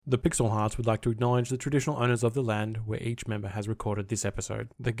The Pixel Hearts would like to acknowledge the traditional owners of the land where each member has recorded this episode,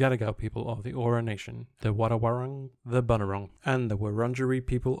 the Gadigal people of the Eora Nation, the Wadawurrung, the Bunurong, and the Wurundjeri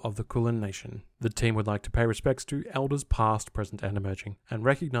people of the Kulin Nation. The team would like to pay respects to elders past, present, and emerging, and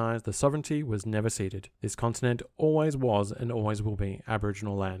recognise the sovereignty was never ceded. This continent always was and always will be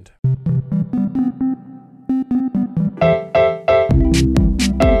Aboriginal land.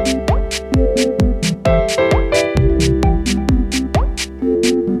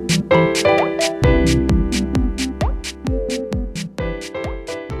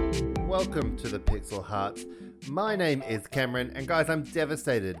 Welcome to the Pixel Hearts. My name is Cameron, and guys, I'm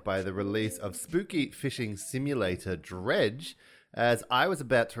devastated by the release of spooky fishing simulator Dredge, as I was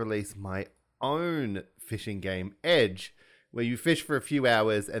about to release my own fishing game, Edge, where you fish for a few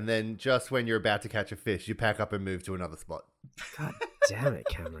hours, and then just when you're about to catch a fish, you pack up and move to another spot. God damn it,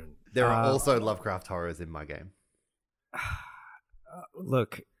 Cameron. There are also Lovecraft horrors in my game.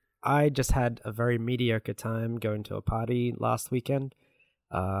 Look, I just had a very mediocre time going to a party last weekend.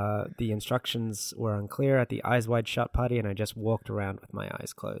 The instructions were unclear at the Eyes Wide Shut party, and I just walked around with my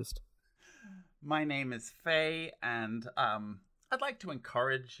eyes closed. My name is Faye, and I'd like to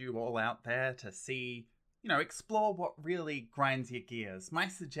encourage you all out there to see, explore what really grinds your gears. My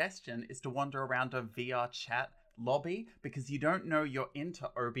suggestion is to wander around a VR chat lobby, because you don't know you're into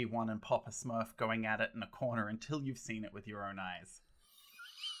Obi-Wan and Papa Smurf going at it in a corner until you've seen it with your own eyes.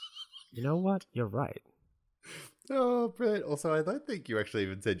 You know what? You're right. Oh, brilliant. Also, I don't think you actually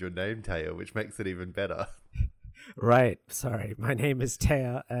even said your name, Taya, which makes it even better. Right. Sorry. My name is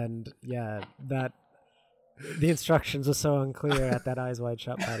Taya, and yeah, the instructions are so unclear at that Eyes Wide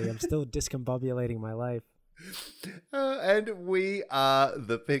Shut party. I'm still discombobulating my life. And we are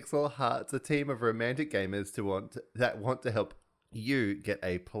the Pixel Hearts, a team of romantic gamers that want to help you get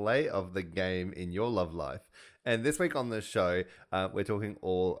a play of the game in your love life. And this week on the show, we're talking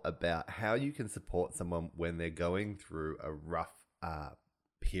all about how you can support someone when they're going through a rough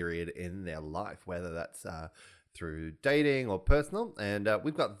period in their life, whether that's through dating or personal. And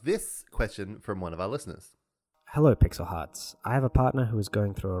we've got this question from one of our listeners. Hello, Pixel Hearts. I have a partner who is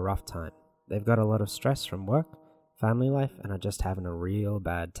going through a rough time. They've got a lot of stress from work, family life, and are just having a real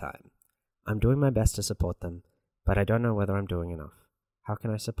bad time. I'm doing my best to support them, but I don't know whether I'm doing enough. How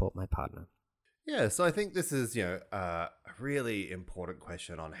can I support my partner? Yeah, so I think this is, a really important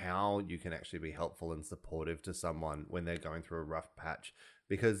question on how you can actually be helpful and supportive to someone when they're going through a rough patch,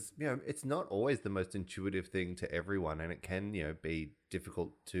 because, it's not always the most intuitive thing to everyone, and it can, be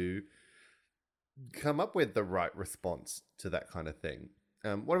difficult to come up with the right response to that kind of thing.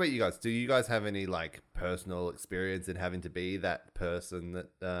 What about you guys? Do you guys have any personal experience in having to be that person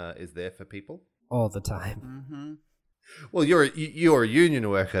that is there for people? All the time. Mm-hmm. Well, you're a union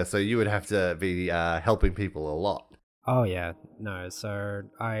worker, so you would have to be helping people a lot. Oh, yeah. No, so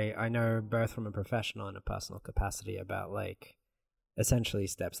I know both from a professional and a personal capacity about, essentially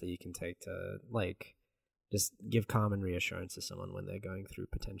steps that you can take to, just give calm and reassurance to someone when they're going through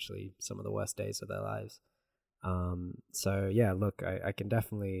potentially some of the worst days of their lives. So, yeah, look, I can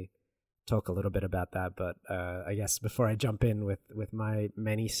definitely talk a little bit about that, but I guess before I jump in with my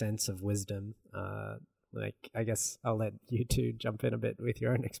many cents of wisdom, I guess I'll let you two jump in a bit with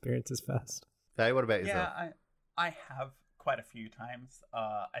your own experiences first. Hey, what about yourself? Yeah, I have quite a few times.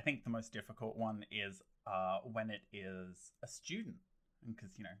 I think the most difficult one is when it is a student.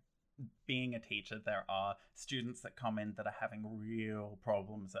 Because, being a teacher, there are students that come in that are having real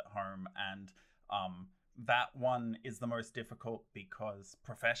problems at home. And that one is the most difficult because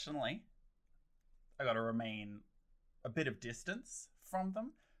professionally, I got to remain a bit of distance from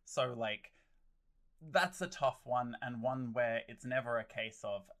them. So, that's a tough one, and one where it's never a case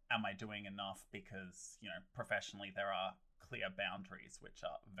of, am I doing enough? Because, professionally there are clear boundaries, which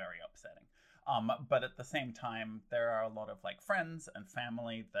are very upsetting. But at the same time, there are a lot of friends and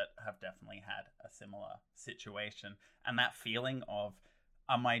family that have definitely had a similar situation. And that feeling of,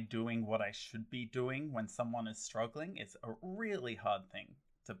 am I doing what I should be doing when someone is struggling is a really hard thing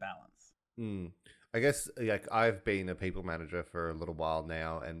to balance. I guess I've been a people manager for a little while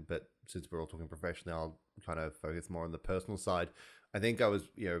now, but since we're all talking professional, I'll kind of focus more on the personal side. I think I was,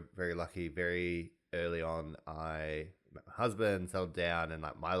 very lucky. Very early on, I met my husband, settled down, and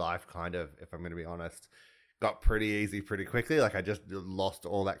my life kind of, if I'm going to be honest, got pretty easy pretty quickly. I just lost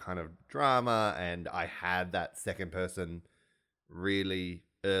all that kind of drama, and I had that second person really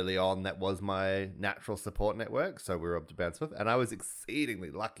early on that was my natural support network, so we were able to bounce with, and I was exceedingly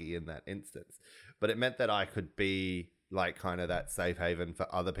lucky in that instance. But it meant that I could be kind of that safe haven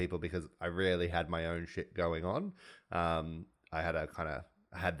for other people because I really had my own shit going on. I had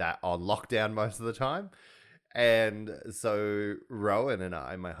that on lockdown most of the time. And so Rowan and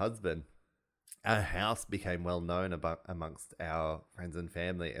I, my husband, our house became well known amongst our friends and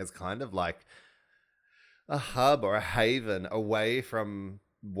family as kind of like a hub or a haven away from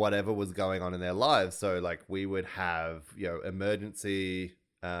whatever was going on in their lives. So like we would have, emergency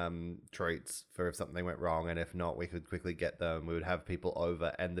treats for if something went wrong, and if not, we could quickly get them. We would have people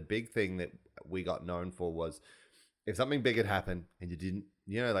over, and the big thing that we got known for was if something big had happened and you didn't,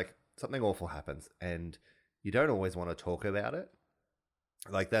 like something awful happens and you don't always want to talk about it.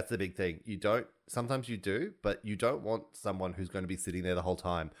 Like that's the big thing. Sometimes you do, but you don't want someone who's going to be sitting there the whole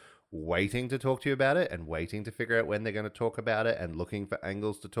time waiting to talk to you about it and waiting to figure out when they're going to talk about it and looking for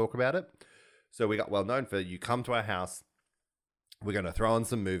angles to talk about it. So we got well known for, you come to our house, we're going to throw on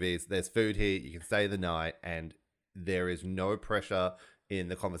some movies, there's food here, you can stay the night, and there is no pressure in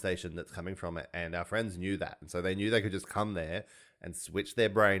the conversation that's coming from it. And our friends knew that. And so they knew they could just come there and switch their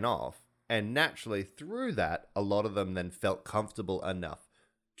brain off. And naturally through that, a lot of them then felt comfortable enough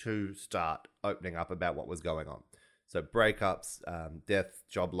to start opening up about what was going on. So breakups, death,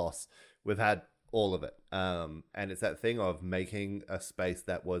 job loss, we've had all of it. And it's that thing of making a space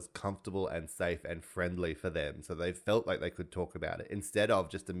that was comfortable and safe and friendly for them. So they felt like they could talk about it instead of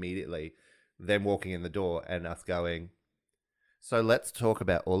just immediately them walking in the door and us going, so let's talk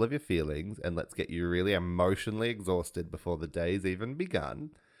about all of your feelings and let's get you really emotionally exhausted before the day's even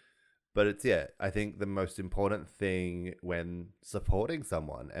begun. But it's, I think the most important thing when supporting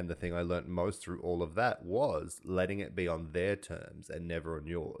someone, and the thing I learned most through all of that, was letting it be on their terms and never on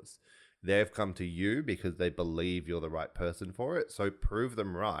yours. They've come to you because they believe you're the right person for it. So prove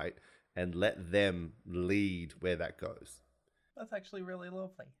them right and let them lead where that goes. That's actually really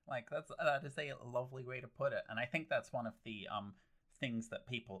lovely. Like that is a lovely way to put it. And I think that's one of the things that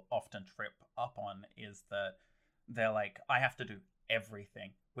people often trip up on, is that they're like, I have to do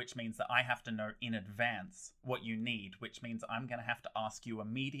everything, which means that I have to know in advance what you need, which means I'm going to have to ask you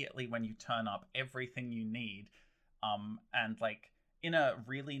immediately when you turn up everything you need. And like in a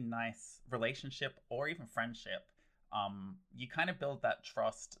really nice relationship or even friendship, you kind of build that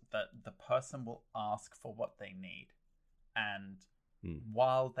trust that the person will ask for what they need. And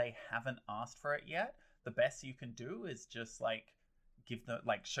while they haven't asked for it yet, the best you can do is just like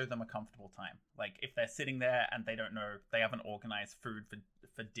show them a comfortable time. Like if they're sitting there and they don't know, they haven't organized food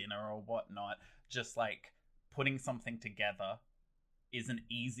for dinner or whatnot, just like putting something together is an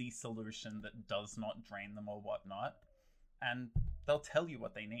easy solution that does not drain them or whatnot. And they'll tell you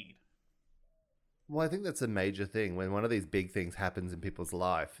what they need. Well, I think that's a major thing. When one of these big things happens in people's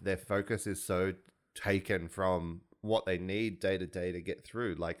life, their focus is so taken from what they need day to day to get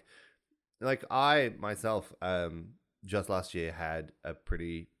through. Like I myself, just last year had a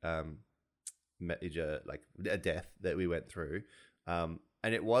pretty major, like a death that we went through. And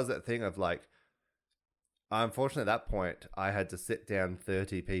it was that thing of like, unfortunately at that point, I had to sit down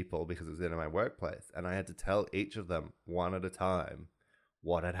 30 people because it was in my workplace, and I had to tell each of them one at a time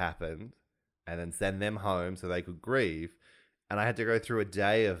what had happened and then send them home so they could grieve. And I had to go through a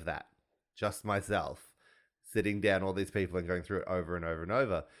day of that, just myself, sitting down all these people and going through it over and over and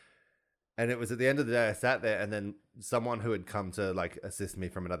over. And it was at the end of the day, I sat there, and then someone who had come to like assist me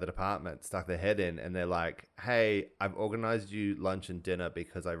from another department stuck their head in, and they're like, hey, I've organized you lunch and dinner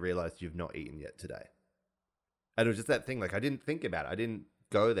because I realized you've not eaten yet today. And it was just that thing, like I didn't think about it. I didn't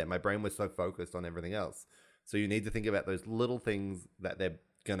go there. My brain was so focused on everything else. So you need to think about those little things that they're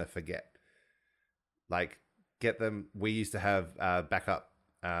going to forget. Like get them. We used to have backup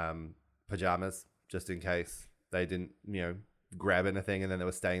pajamas just in case they didn't, grab anything and then they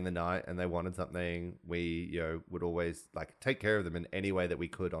were staying the night and they wanted something. We, would always like take care of them in any way that we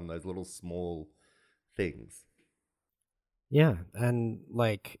could on those little small things. Yeah. And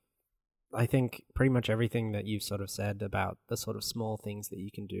like, I think pretty much everything that you've sort of said about the sort of small things that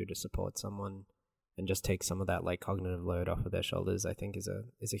you can do to support someone and just take some of that like cognitive load off of their shoulders, I think is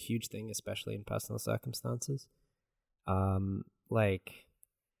a huge thing, especially in personal circumstances.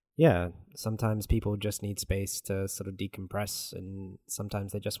 Yeah, sometimes people just need space to sort of decompress, and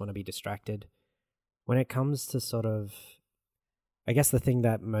sometimes they just want to be distracted. When it comes to sort of, I guess the thing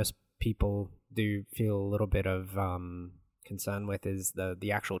that most people do feel a little bit of concern with is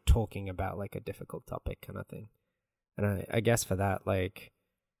the actual talking about like a difficult topic kind of thing. And I guess for that, like,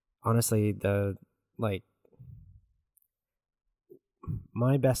 honestly,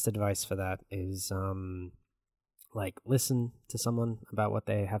 my best advice for that is like listen to someone about what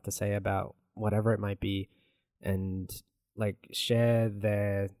they have to say about whatever it might be, and like share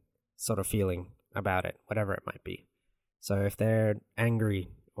their sort of feeling about it, whatever it might be. So if they're angry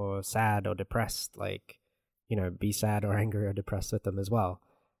or sad or depressed, like, be sad or angry or depressed with them as well.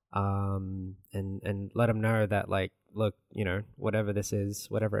 and let them know that, like, look, you know, whatever this is,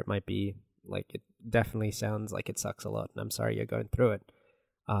 whatever it might be, like, it definitely sounds like it sucks a lot, and I'm sorry you're going through it.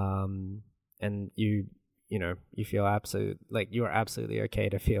 And you know, you feel you are absolutely okay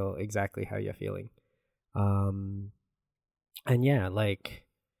to feel exactly how you're feeling. And yeah, like,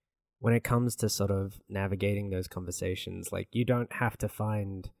 when it comes to sort of navigating those conversations, like, you don't have to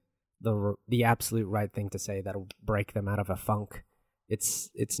find the absolute right thing to say that'll break them out of a funk.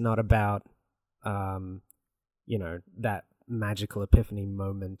 It's not about, you know, that magical epiphany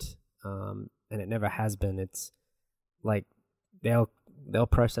moment, and it never has been. It's like they'll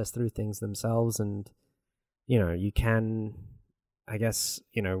process through things themselves, and, you know, you can, I guess,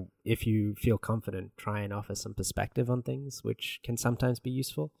 you know, if you feel confident, try and offer some perspective on things, which can sometimes be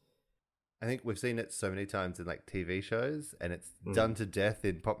useful. I think we've seen it so many times in like TV shows, and it's done to death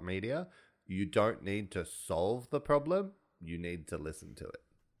in pop media. You don't need to solve the problem. You need to listen to it.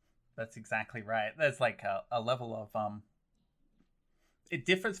 That's exactly right. There's like a level of it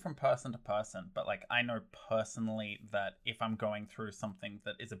differs from person to person, but like, I know personally that if I'm going through something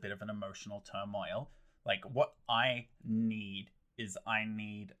that is a bit of an emotional turmoil, like, what I need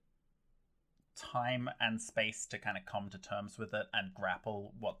time and space to kind of come to terms with it and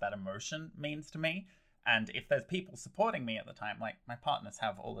grapple what that emotion means to me. And if there's people supporting me at the time, like my partners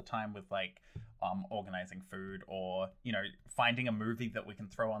have all the time with like organizing food, or, you know, finding a movie that we can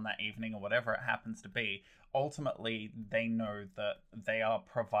throw on that evening, or whatever it happens to be, ultimately they know that they are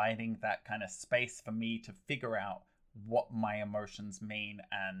providing that kind of space for me to figure out what my emotions mean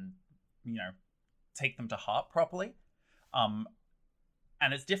and, you know, take them to heart properly.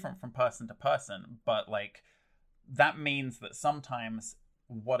 And it's different from person to person, but like, that means that sometimes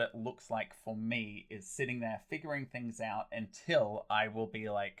what it looks like for me is sitting there figuring things out until I will be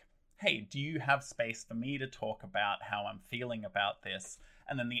like, hey, do you have space for me to talk about how I'm feeling about this?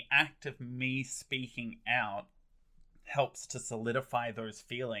 And then the act of me speaking out helps to solidify those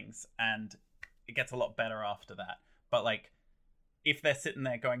feelings, and it gets a lot better after that. But like, if they're sitting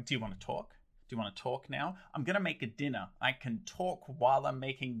there going, do you want to talk? Do you want to talk now? I'm going to make a dinner. I can talk while I'm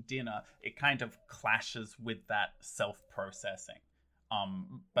making dinner. It kind of clashes with that self-processing.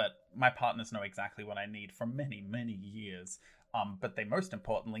 But my partners know exactly what I need for many, many years. But they most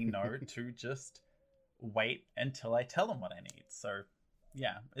importantly know to just wait until I tell them what I need. So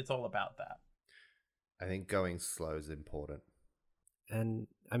yeah, it's all about that. I think going slow is important. And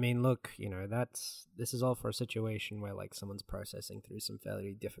I mean, look, you know, this is all for a situation where like someone's processing through some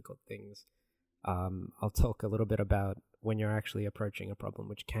fairly difficult things. I'll talk a little bit about when you're actually approaching a problem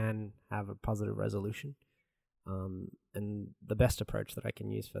which can have a positive resolution. And the best approach that I can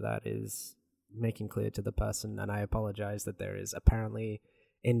use for that is making clear to the person, and I apologize that there is apparently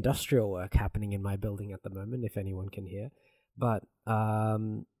industrial work happening in my building at the moment, if anyone can hear. But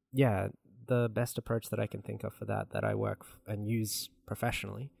yeah, the best approach that I can think of for that I work and use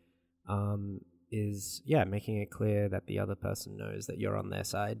professionally, is, yeah, making it clear that the other person knows that you're on their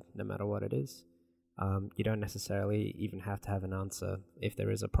side, no matter what it is. You don't necessarily even have to have an answer if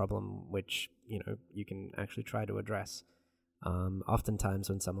there is a problem which, you know, you can actually try to address. Oftentimes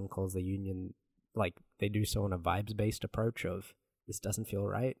when someone calls the union, like, they do so on a vibes-based approach of, this doesn't feel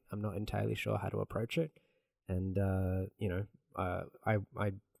right, I'm not entirely sure how to approach it. And, you know,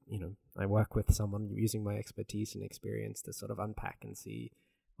 I work with someone using my expertise and experience to sort of unpack and see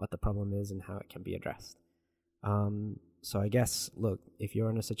what the problem is and how it can be addressed. So I guess, look, if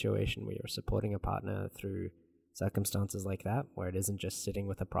you're in a situation where you're supporting a partner through circumstances like that, where it isn't just sitting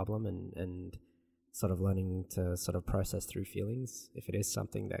with a problem and sort of learning to sort of process through feelings, if it is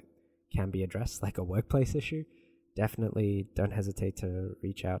something that can be addressed, like a workplace issue, definitely don't hesitate to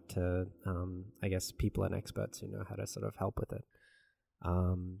reach out to, I guess, people and experts who know how to sort of help with it.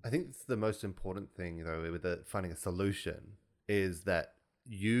 I think it's the most important thing, though, with finding a solution, is that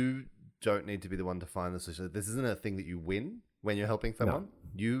you don't need to be the one to find the solution. This isn't a thing that you win when you're helping someone. No.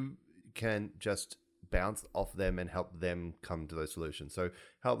 You can just bounce off them and help them come to those solutions. So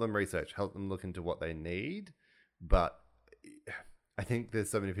help them research, help them look into what they need. But I think there's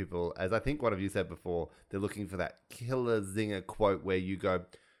so many people, as I think one of you said before, they're looking for that killer zinger quote where you go,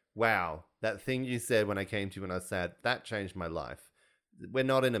 wow, that thing you said when I came to you when I was sad, that changed my life. We're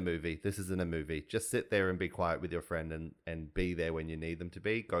not in a movie. This isn't a movie. Just sit there and be quiet with your friend and be there when you need them to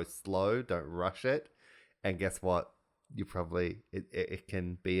be. Go slow. Don't rush it. And guess what? You probably, it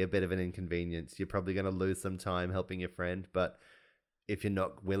can be a bit of an inconvenience. You're probably going to lose some time helping your friend. But if you're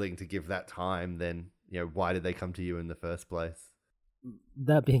not willing to give that time, then, you know, why did they come to you in the first place?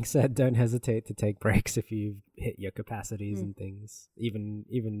 That being said, don't hesitate to take breaks if you've hit your capacities and things.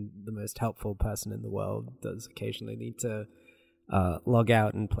 Even the most helpful person in the world does occasionally need to log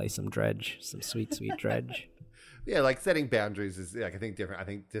out and play some Dredge, some sweet Dredge. Yeah, like setting boundaries is like I think different. I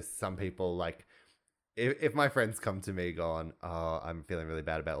think just some people like if my friends come to me going, oh, I'm feeling really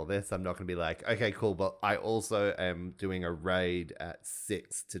bad about all this, I'm not going to be like, okay, cool, but I also am doing a raid at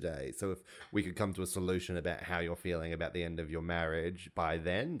 6 today. So if we could come to a solution about how you're feeling about the end of your marriage by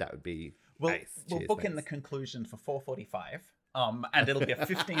then, that would be ace. We'll Cheers, book in the thanks. conclusion for 4:45, and it'll be a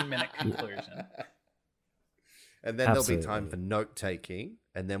 15-minute conclusion. And then there'll be time Absolutely. for note taking,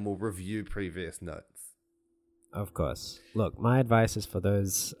 and then we'll review previous notes. Of course. Look, my advice is for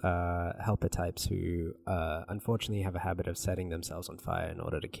those helper types who unfortunately have a habit of setting themselves on fire in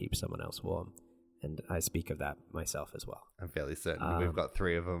order to keep someone else warm. And I speak of that myself as well. I'm fairly certain we've got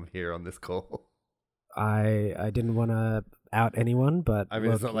 3 of them here on this call. I didn't want to out anyone, but I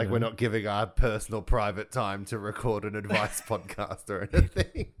mean, it's not like we're not giving our personal private time to record an advice podcast or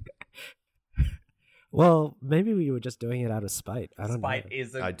anything. Well, maybe we were just doing it out of spite. I don't Spite know.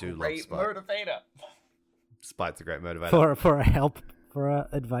 is a I do love great spite. motivator. Spite's a great motivator. For a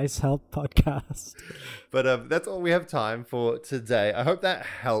advice help podcast. But that's all we have time for today. I hope that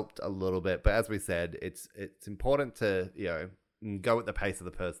helped a little bit. But as we said, it's important to go at the pace of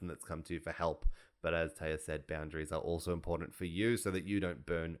the person that's come to you for help. But as Taya said, boundaries are also important for you so that you don't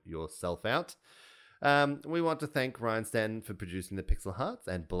burn yourself out. We want to thank Ryan Stanton for producing the Pixel Hearts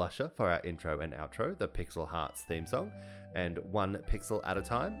and Blusher for our intro and outro, the Pixel Hearts theme song, and One Pixel at a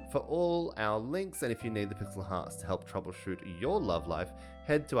Time for all our links. And if you need the Pixel Hearts to help troubleshoot your love life,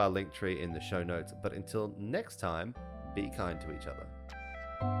 head to our link tree in the show notes. But until next time, be kind to each other.